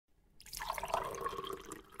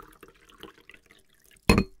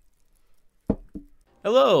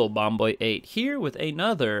Hello, Bomboy8 here with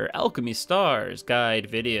another Alchemy Stars guide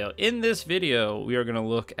video. In this video, we are going to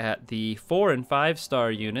look at the 4 and 5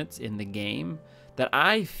 star units in the game that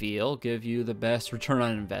I feel give you the best return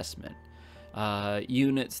on investment.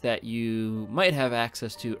 Units that you might have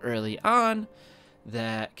access to early on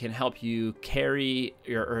that can help you carry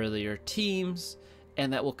your earlier teams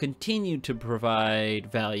and that will continue to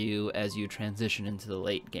provide value as you transition into the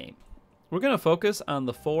late game. We're going to focus on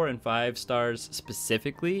the 4 and 5 stars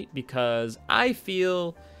specifically because I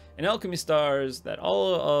feel in Alchemy Stars that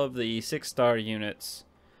all of the 6-star units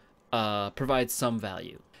provide some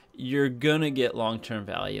value. You're going to get long-term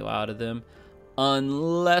value out of them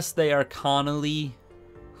unless they are Connolly,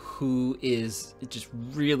 who is just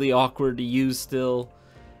really awkward to use still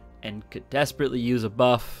and could desperately use a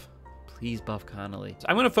buff. Please buff Connolly. So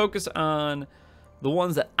I'm going to focus on the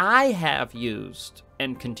ones that I have used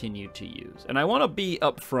and continue to use. And I want to be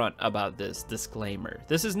upfront about this disclaimer.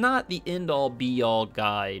 This is not the end-all be-all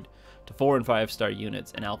guide to 4 and 5 star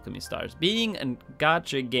units in Alchemy Stars. Being a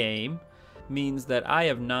gacha game means that I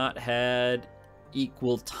have not had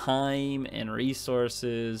equal time and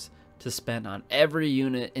resources to spend on every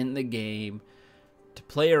unit in the game to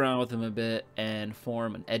play around with them a bit and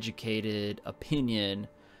form an educated opinion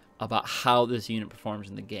about how this unit performs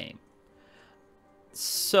in the game.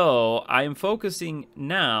 So I am focusing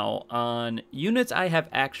now on units I have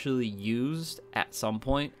actually used at some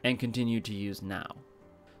point and continue to use now.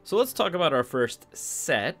 So let's talk about our first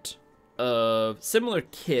set of similar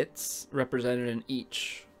kits represented in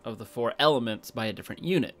each of the 4 elements by a different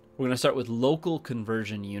unit. We're going to start with local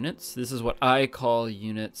conversion units. This is what I call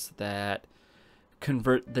units that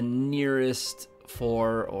convert the nearest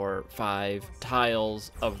 4 or 5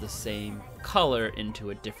 tiles of the same color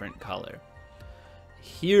into a different color.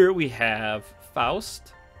 Here we have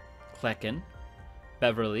Faust, Klecken,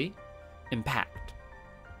 Beverly, Impact.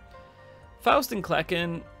 Faust and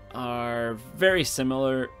Klecken are very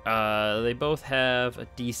similar. They both have a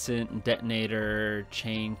decent detonator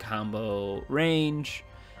chain combo range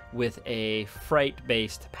with a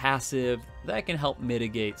fright-based passive that can help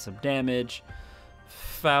mitigate some damage.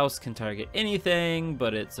 Faust can target anything,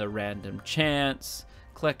 but it's a random chance.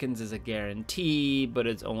 Klecken's is a guarantee, but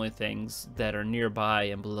it's only things that are nearby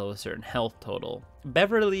and below a certain health total.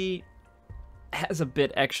 Beverly has a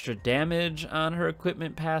bit extra damage on her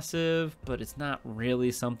equipment passive, but it's not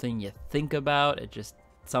really something you think about. It just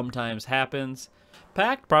sometimes happens.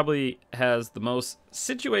 Pact probably has the most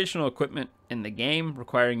situational equipment in the game,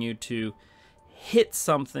 requiring you to hit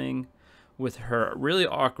something with her really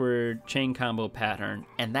awkward chain combo pattern,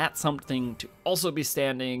 and that's something to also be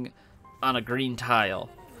standing on a green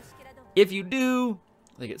tile. If you do,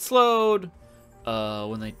 they get slowed.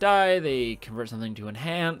 When they die, they convert something to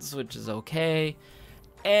enhance, which is okay.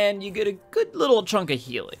 And you get a good little chunk of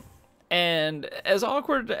healing. And as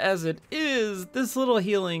awkward as it is, this little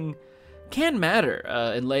healing can matter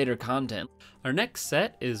in later content. Our next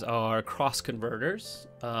set is our cross converters.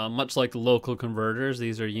 Much like the local converters,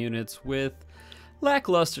 these are units with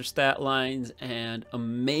lackluster stat lines and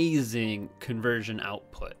amazing conversion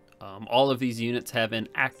output. All of these units have an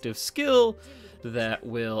active skill that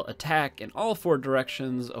will attack in all 4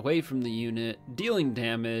 directions away from the unit, dealing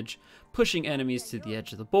damage, pushing enemies to the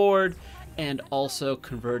edge of the board, and also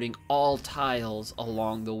converting all tiles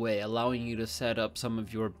along the way, allowing you to set up some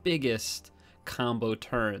of your biggest combo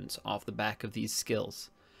turns off the back of these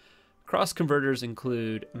skills. Cross converters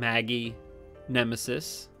include Maggie,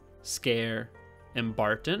 Nemesis, Scare, and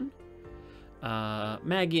Barton.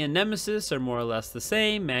 Maggie and Nemesis are more or less the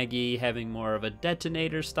same, Maggie having more of a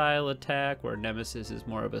detonator style attack, where Nemesis is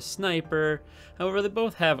more of a sniper. However, they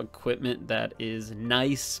both have equipment that is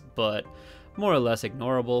nice, but more or less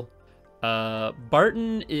ignorable.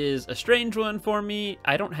 Barton is a strange one for me.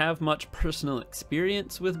 I don't have much personal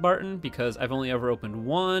experience with Barton because I've only ever opened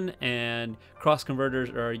one, and cross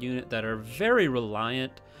converters are a unit that are very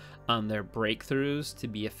reliant on their breakthroughs to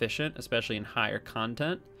be efficient, especially in higher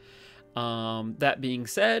content. That being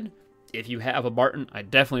said, if you have a Barton, I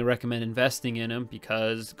definitely recommend investing in him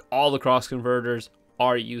because all the cross converters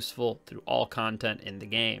are useful through all content in the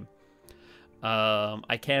game.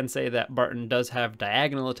 I can say that Barton does have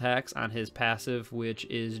diagonal attacks on his passive, which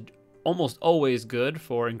is almost always good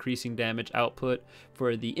for increasing damage output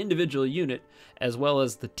for the individual unit as well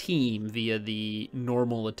as the team via the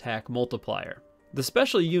normal attack multiplier. The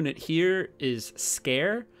special unit here is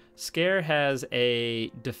Scare. Scare has a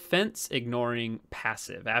defense ignoring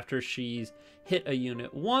passive. After she's hit a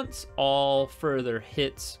unit once, all further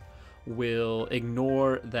hits will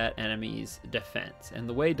ignore that enemy's defense. And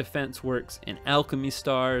the way defense works in Alchemy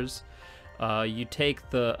Stars You take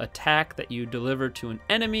the attack that you deliver to an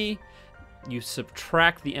enemy, you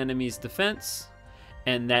subtract the enemy's defense,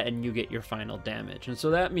 and you get your final damage. And so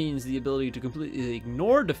that means the ability to completely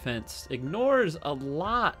ignore defense ignores a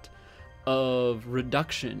lot of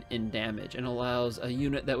reduction in damage and allows a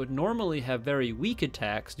unit that would normally have very weak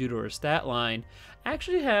attacks due to her stat line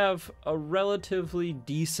actually have a relatively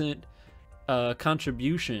decent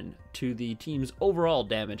contribution to the team's overall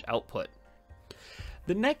damage output.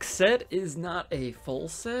 The next set is not a full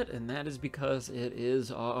set, and that is because it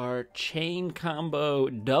is our chain combo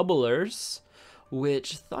doublers,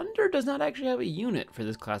 which Thunder does not actually have a unit for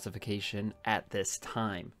this classification at this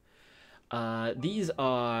time. These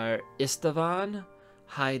are Istvan,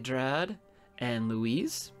 Hydrad, and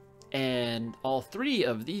Louise, and all three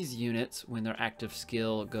of these units, when their active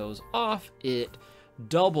skill goes off, it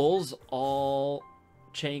doubles all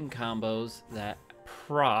chain combos that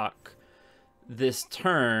proc this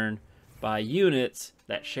turn by units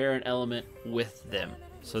that share an element with them.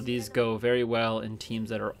 So these go very well in teams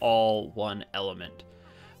that are all one element.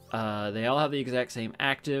 They all have the exact same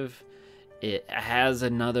active. It has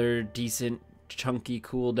another decent chunky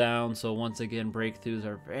cooldown, so once again breakthroughs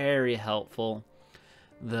are very helpful.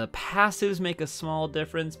 The passives make a small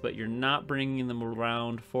difference, but you're not bringing them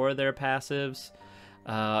around for their passives.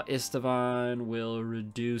 Istvan will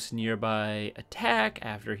reduce nearby attack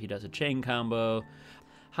after he does a chain combo.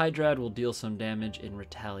 Hydrad will deal some damage in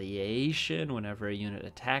retaliation whenever a unit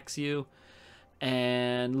attacks you.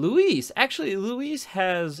 And Louise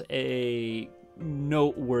has a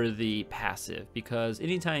noteworthy passive, because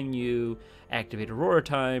anytime you activate Aurora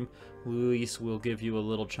Time, Louise will give you a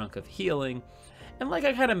little chunk of healing. And like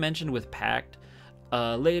I kind of mentioned with Pact,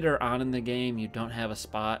 later on in the game you don't have a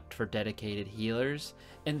spot for dedicated healers,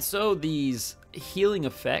 and so these healing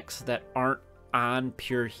effects that aren't on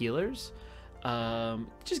pure healers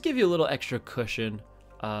just give you a little extra cushion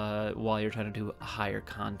while you're trying to do higher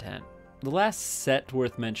content. The last set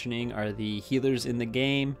worth mentioning are the healers in the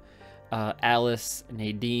game. Alice,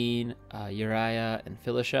 Nadine, Uriah, and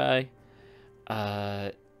Phyllishy.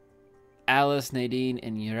 Alice, Nadine,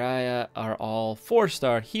 and Uriah are all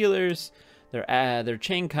 4-star healers. Their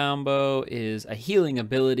chain combo is a healing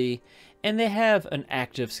ability, and they have an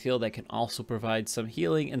active skill that can also provide some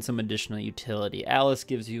healing and some additional utility. Alice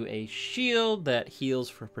gives you a shield that heals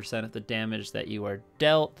for % of the damage that you are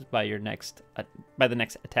dealt by the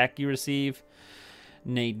next attack you receive.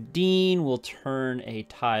 Nadine will turn a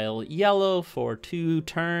tile yellow for 2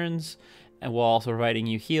 turns, and while also providing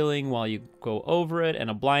you healing while you go over it, and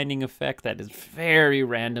a blinding effect that is very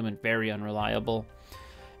random and very unreliable.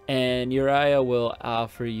 And Uriah will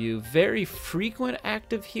offer you very frequent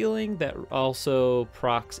active healing that also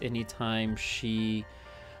procs anytime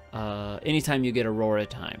anytime you get Aurora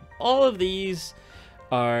Time. All of these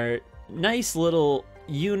are nice little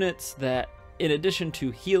units that, in addition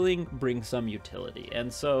to healing, bring some utility.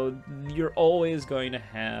 And so you're always going to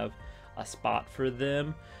have a spot for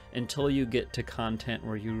them until you get to content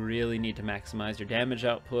where you really need to maximize your damage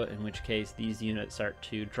output, in which case these units start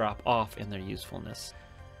to drop off in their usefulness.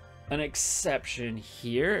 An exception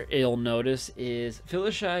here, you'll notice, is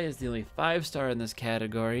Phyllishy is the only 5-star in this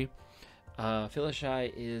category.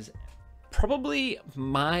 Phyllishy is probably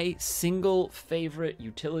my single favorite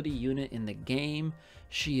utility unit in the game.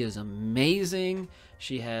 She is amazing.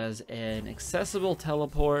 She has an accessible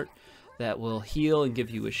teleport that will heal and give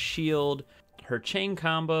you a shield. Her chain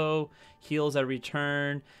combo heals every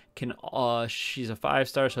turn. She's a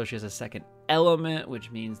 5-star, so she has a second element,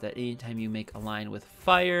 which means that anytime you make a line with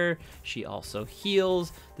fire, she also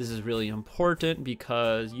heals. This is really important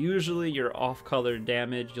because usually your off-color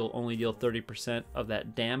damage, you'll only deal 30% of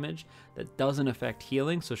that damage. That doesn't affect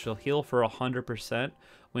healing, so she'll heal for 100%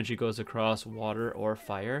 when she goes across water or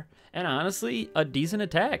fire. And honestly, a decent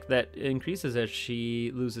attack that increases as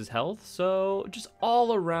she loses health. So just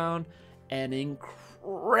all around an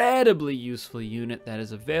incredibly useful unit that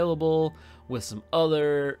is available with some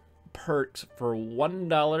other perks for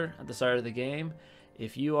 $1 at the start of the game.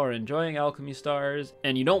 If you are enjoying Alchemy Stars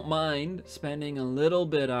and you don't mind spending a little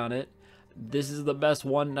bit on it, this is the best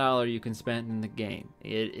 $1 you can spend in the game.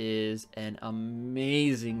 It is an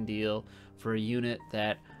amazing deal for a unit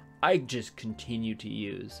that I just continue to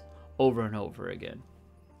use over and over again.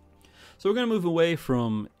 So we're going to move away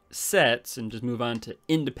from sets and just move on to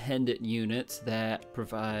independent units that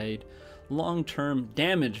provide long-term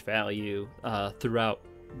damage value throughout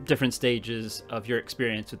different stages of your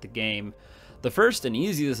experience with the game. The first and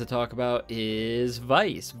easiest to talk about is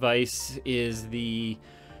Vice. Vice is the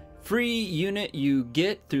Free unit you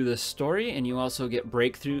get through the story, and you also get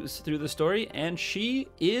breakthroughs through the story, and she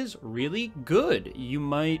is really good. You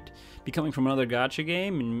might be coming from another gacha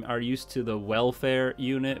game and are used to the welfare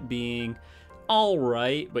unit being all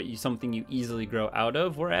right, but something you easily grow out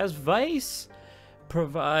of, whereas Vice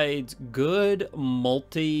provides good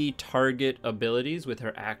multi-target abilities with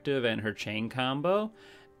her active and her chain combo,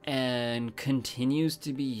 and continues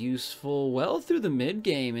to be useful well through the mid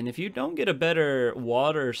game. And if you don't get a better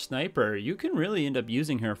water sniper, you can really end up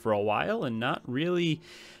using her for a while and not really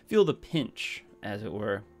feel the pinch, as it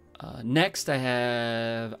were. Next I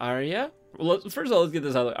have Arya. Well, first of all, let's get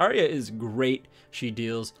this out of the way. Arya is great. She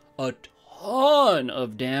deals a ton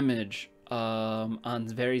of damage on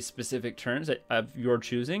very specific turns of your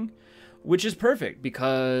choosing, which is perfect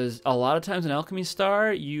because a lot of times in Alchemy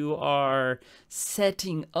Star, you are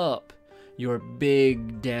setting up your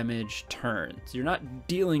big damage turns. You're not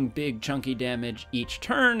dealing big chunky damage each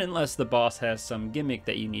turn unless the boss has some gimmick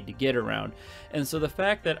that you need to get around. And so the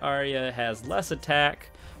fact that Arya has less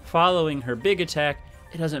attack following her big attack,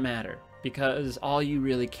 it doesn't matter because all you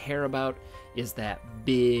really care about is that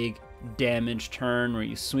big damage turn where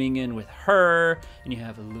you swing in with her and you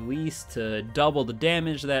have Luis to double the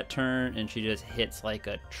damage that turn, and she just hits like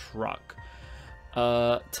a truck.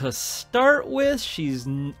 To start with, she's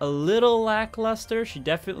a little lackluster. She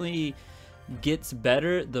definitely gets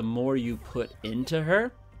better the more you put into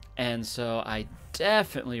her, and so I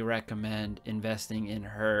definitely recommend investing in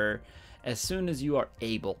her as soon as you are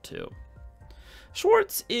able to.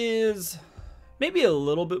 Schwartz is maybe a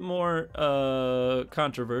little bit more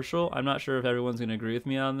controversial. I'm not sure if everyone's going to agree with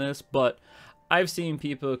me on this, but I've seen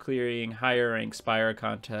people clearing higher rank Spire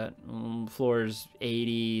content, floors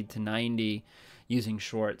 80 to 90, using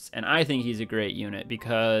Schwartz. And I think he's a great unit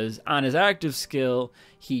because on his active skill,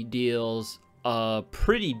 he deals a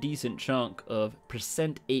pretty decent chunk of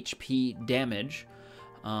percent HP damage.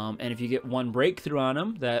 And if you get one breakthrough on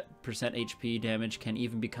him, that percent HP damage can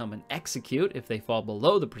even become an execute if they fall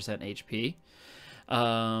below the percent HP.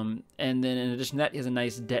 And then in addition to that, he has a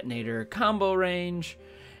nice detonator combo range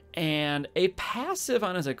and a passive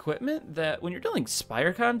on his equipment that when you're dealing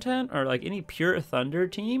Spire content or like any pure Thunder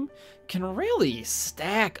team can really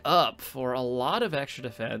stack up for a lot of extra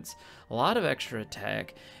defense, a lot of extra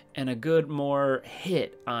attack, and a good more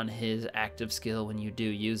hit on his active skill when you do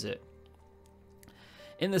use it.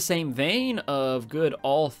 In the same vein of good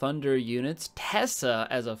all Thunder units, Tessa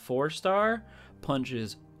as a 4-star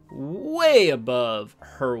punches way above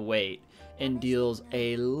her weight and deals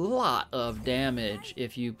a lot of damage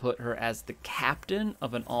if you put her as the captain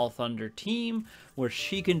of an all Thunder team, where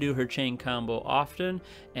she can do her chain combo often,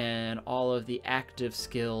 and all of the active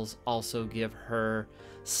skills also give her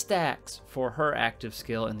stacks for her active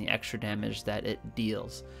skill and the extra damage that it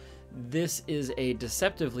deals. This is a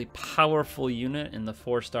deceptively powerful unit in the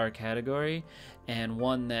 4-star category, and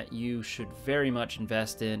one that you should very much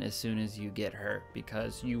invest in as soon as you get her,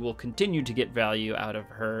 because you will continue to get value out of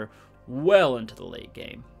her well into the late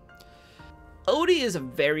game. Odie is a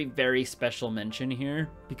very, very special mention here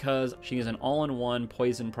because she is an all-in-one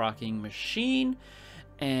poison proccing machine,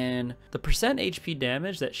 and the percent HP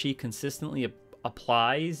damage that she consistently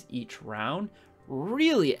applies each round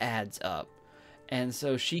really adds up. And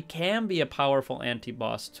so she can be a powerful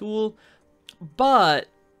anti-boss tool, but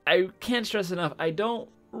I can't stress enough, I don't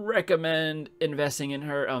recommend investing in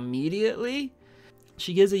her immediately.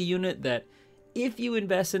 She is a unit that if you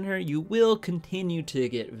invest in her, you will continue to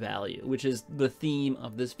get value, which is the theme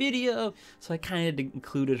of this video, so I kind of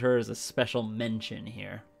included her as a special mention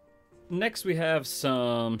here. Next we have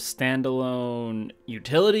some standalone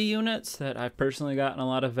utility units that I've personally gotten a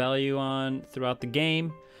lot of value on throughout the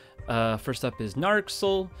game. First up is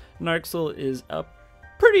Narxel. Narxel is a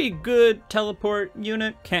pretty good teleport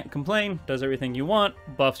unit, can't complain, does everything you want,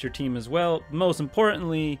 buffs your team as well. Most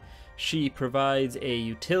importantly, she provides a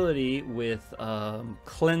utility with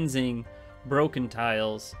cleansing broken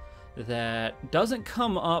tiles that doesn't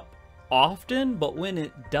come up often, but when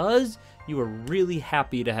it does, you are really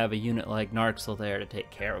happy to have a unit like Narxel there to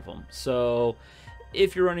take care of them. So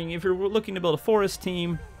if you're looking to build a forest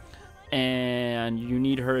team, and you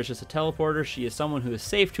need her as just a teleporter, she is someone who is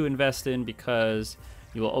safe to invest in because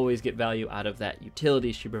you will always get value out of that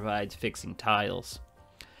utility she provides fixing tiles.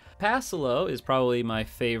 Passilo is probably my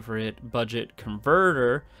favorite budget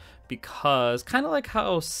converter because kind of like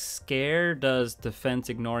how Scare does defense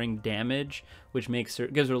ignoring damage, which gives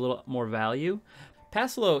her a little more value.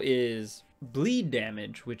 Passilo is bleed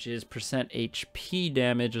damage, which is percent HP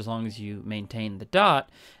damage as long as you maintain the dot,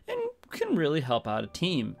 and can really help out a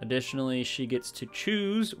team. Additionally, she gets to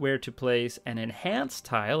choose where to place an enhanced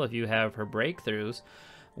tile if you have her breakthroughs,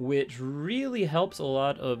 which really helps a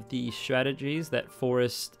lot of the strategies that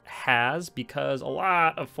Forest has, because a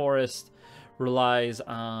lot of Forest relies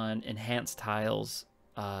on enhanced tiles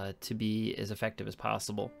to be as effective as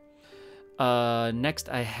possible. Next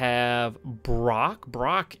I have Brock.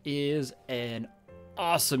 Brock is an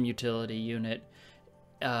awesome utility unit.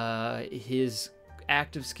 His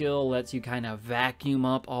active skill lets you kind of vacuum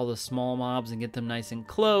up all the small mobs and get them nice and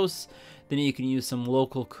close. Then you can use some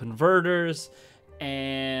local converters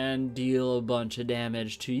and deal a bunch of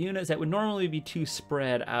damage to units that would normally be too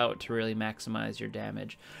spread out to really maximize your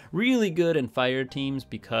damage. Really good in fire teams,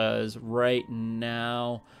 because right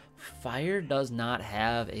now fire does not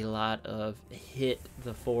have a lot of hit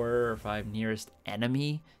the 4 or 5 nearest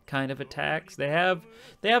enemy kind of attacks. They have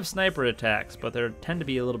sniper attacks, but they tend to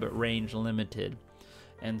be a little bit range limited.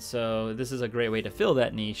 And so this is a great way to fill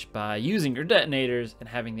that niche by using your detonators and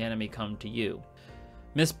having the enemy come to you.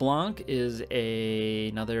 Miss Blanc is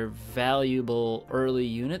another valuable early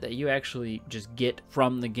unit that you actually just get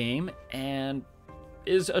from the game, and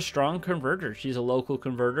is a strong converter. She's a local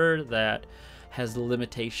converter that has the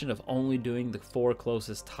limitation of only doing the 4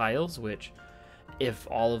 closest tiles, which, if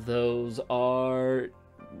all of those are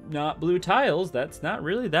not blue tiles, that's not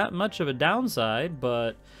really that much of a downside,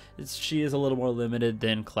 but she is a little more limited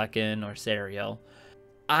than Klecken or Serial.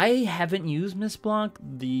 I haven't used Miss Blanc.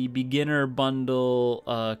 The beginner bundle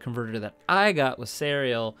converter that I got was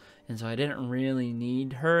Serial, and so I didn't really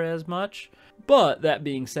need her as much. But that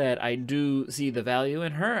being said, I do see the value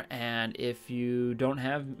in her, and if you don't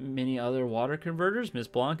have many other water converters, Miss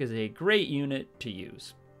Blanc is a great unit to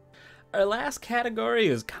use. Our last category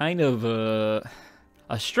is kind of a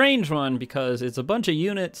strange one, because it's a bunch of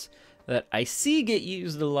units that I see get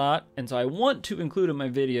used a lot, and so I want to include in my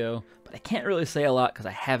video, but I can't really say a lot because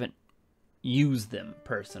I haven't used them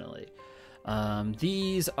personally.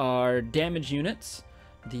 These are damage units.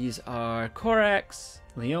 These are Korax,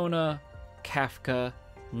 Leona, Kafka,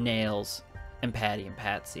 Nails, and Patty and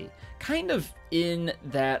Patsy. Kind of in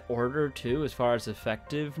that order too, as far as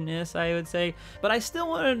effectiveness, I would say. But I still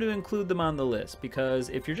wanted to include them on the list, because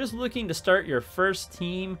if you're just looking to start your first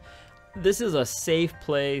team, this is a safe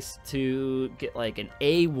place to get like an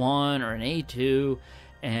A1 or an A2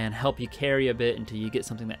 and help you carry a bit until you get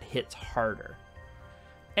something that hits harder.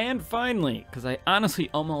 And finally, because I honestly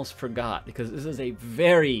almost forgot, because this is a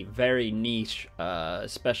very, very niche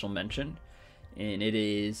special mention, and it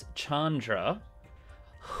is Chandra,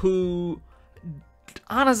 who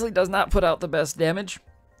honestly does not put out the best damage.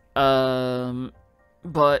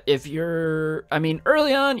 But if you're,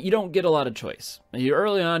 early on, you don't get a lot of choice.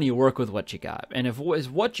 Early on, you work with what you got. And if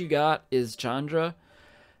what you got is Chandra,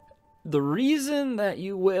 the reason that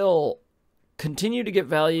you will continue to get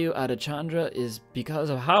value out of Chandra is because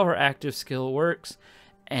of how her active skill works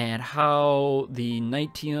and how the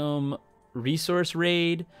Nitium resource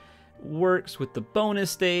raid works with the bonus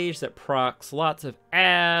stage that procs lots of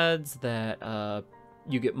ads that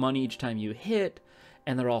you get money each time you hit,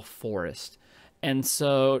 and they're all forest. And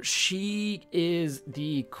so she is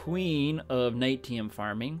the queen of Nitium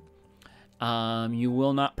farming. You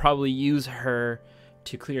will not probably use her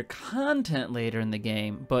to clear content later in the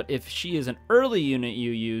game, but if she is an early unit you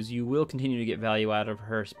use, you will continue to get value out of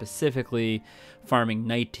her, specifically farming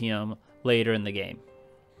Nitium later in the game.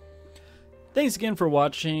 Thanks again for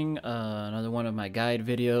watching another one of my guide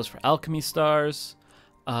videos for Alchemy Stars.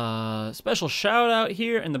 Special shout out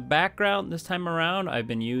here in the background this time around. I've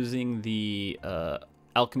been using the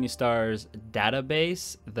Alchemy Stars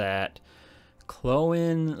database that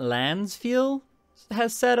Chloe Lansfield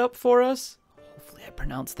has set up for us. Hopefully I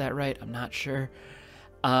pronounced that right, I'm not sure.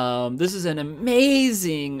 This is an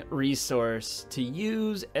amazing resource to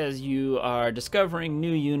use as you are discovering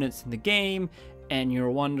new units in the game and you're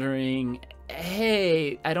wondering,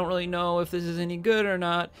 hey, I don't really know if this is any good or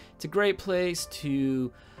not. It's a great place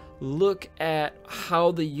to look at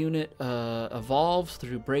how the unit evolves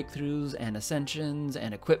through breakthroughs and ascensions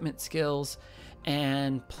and equipment skills,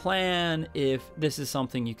 and plan if this is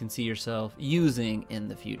something you can see yourself using in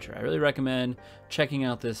the future. I really recommend checking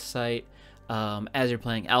out this site as you're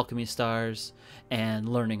playing Alchemy Stars and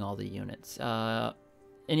learning all the units.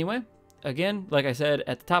 Anyway, again, like I said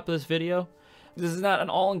at the top of this video, this is not an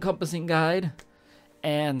all-encompassing guide,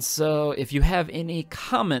 and so if you have any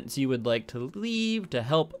comments you would like to leave to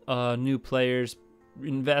help new players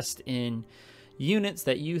invest in units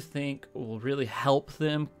that you think will really help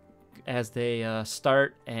them as they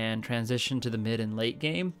start and transition to the mid and late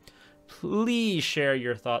game, please share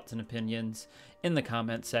your thoughts and opinions in the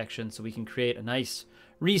comment section so we can create a nice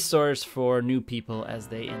resource for new people as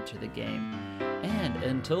they enter the game. And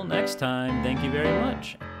until next time, thank you very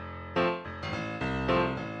much.